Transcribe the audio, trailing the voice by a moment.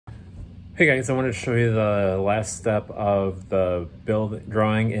Hey guys, I wanted to show you the last step of the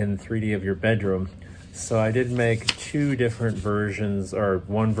drawing in 3D of your bedroom. So I did make two different versions, or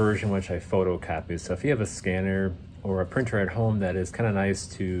one version which I photocopied. So if you have a scanner or a printer at home, that is kind of nice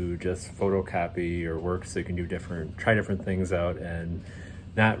to just photocopy your work so you can try different things out and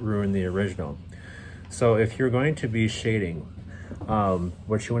not ruin the original. So if you're going to be shading,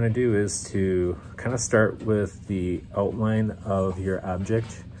 what you want to do is to kind of start with the outline of your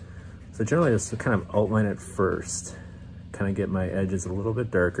object. So generally just to kind of outline it first, kind of get my edges a little bit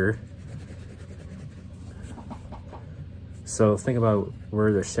darker. So think about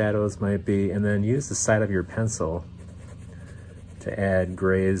where the shadows might be, and then use the side of your pencil to add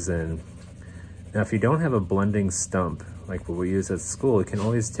grays in. Now if you don't have a blending stump, like what we use at school, you can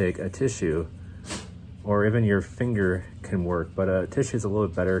always take a tissue, or even your finger can work, but a tissue is a little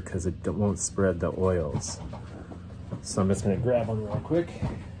bit better because it won't spread the oils. So I'm just gonna grab one real quick.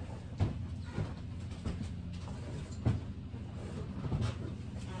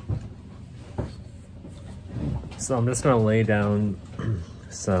 So I'm just gonna lay down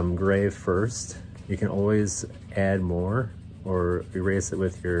some gray first. You can always add more or erase it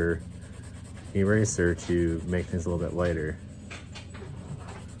with your eraser to make things a little bit lighter.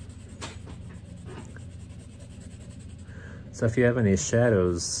 So if you have any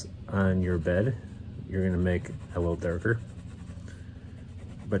shadows on your bed, you're gonna make a little darker.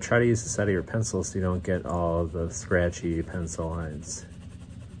 But try to use the side of your pencil so you don't get all the scratchy pencil lines.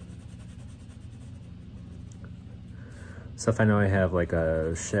 So if I know I have like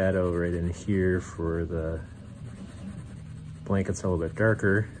a shadow right in here for the blankets a little bit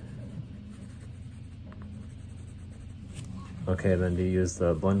darker, okay, then to use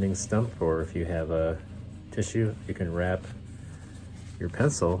the blending stump, or if you have a tissue, you can wrap your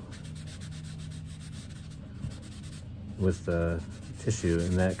pencil with the tissue,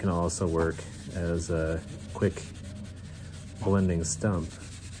 and that can also work as a quick blending stump,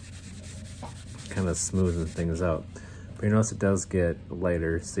 kind of smoothing things out. But you notice it does get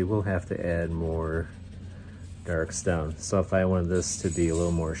lighter, so you will have to add more darks down. So if I wanted this to be a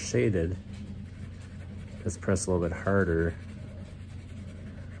little more shaded, just press a little bit harder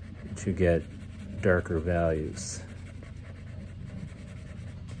to get darker values.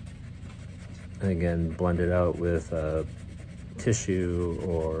 And again, blend it out with a tissue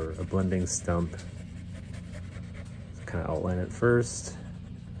or a blending stump. So kind of outline it first.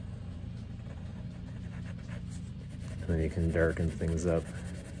 And then you can darken things up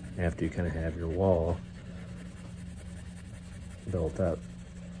after you kind of have your wall built up.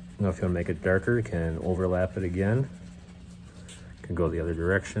 Now if you want to make it darker, you can overlap it again. You can go the other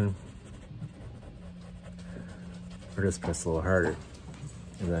direction. Or just press a little harder.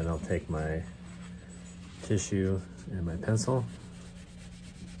 And then I'll take my tissue and my pencil.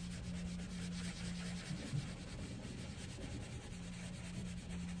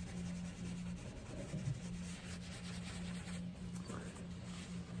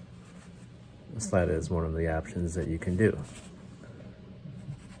 So that is one of the options that you can do.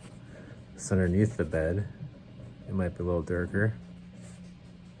 So underneath the bed, it might be a little darker.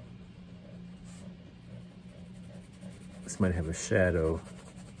 This might have a shadow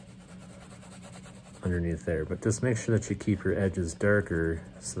underneath there, but just make sure that you keep your edges darker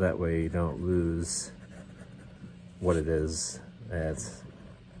so that way you don't lose what it is that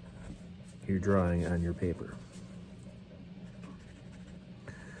you're drawing on your paper.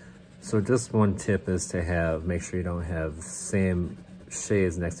 So just one tip is to make sure you don't have the same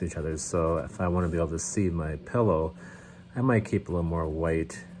shades next to each other. So if I want to be able to see my pillow, I might keep a little more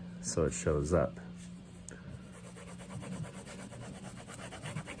white so it shows up.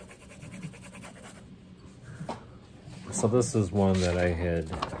 So this is one that I had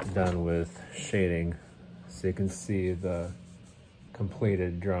done with shading, so you can see the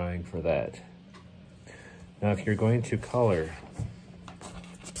completed drawing for that. Now if you're going to color,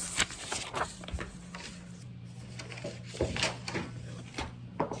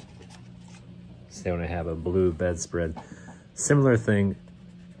 say I want to have a blue bedspread, similar thing,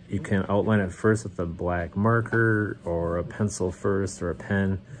 you can outline it first with a black marker or a pencil first or a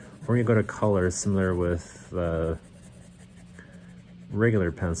pen, or you go to color similar with the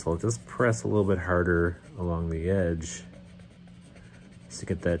regular pencil, just press a little bit harder along the edge to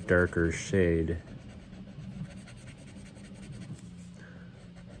get that darker shade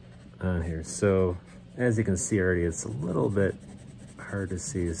on here. So as you can see already, it's a little bit hard to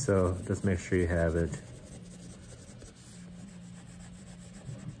see, so just make sure you have it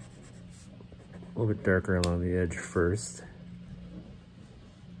a little bit darker along the edge first.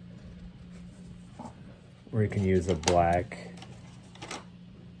 Or you can use a black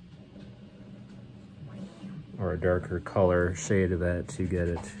or a darker color shade of that to get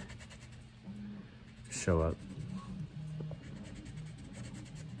it to show up.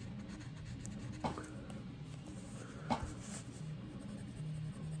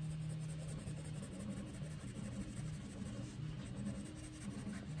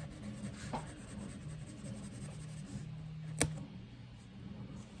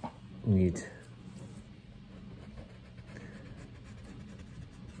 Neat.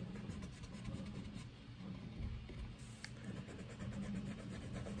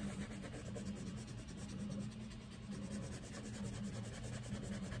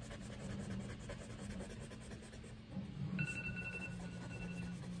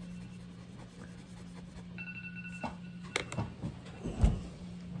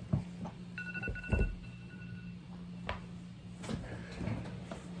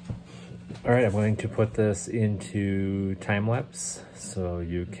 All right, I'm going to put this into time lapse so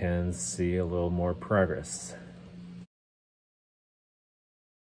you can see a little more progress.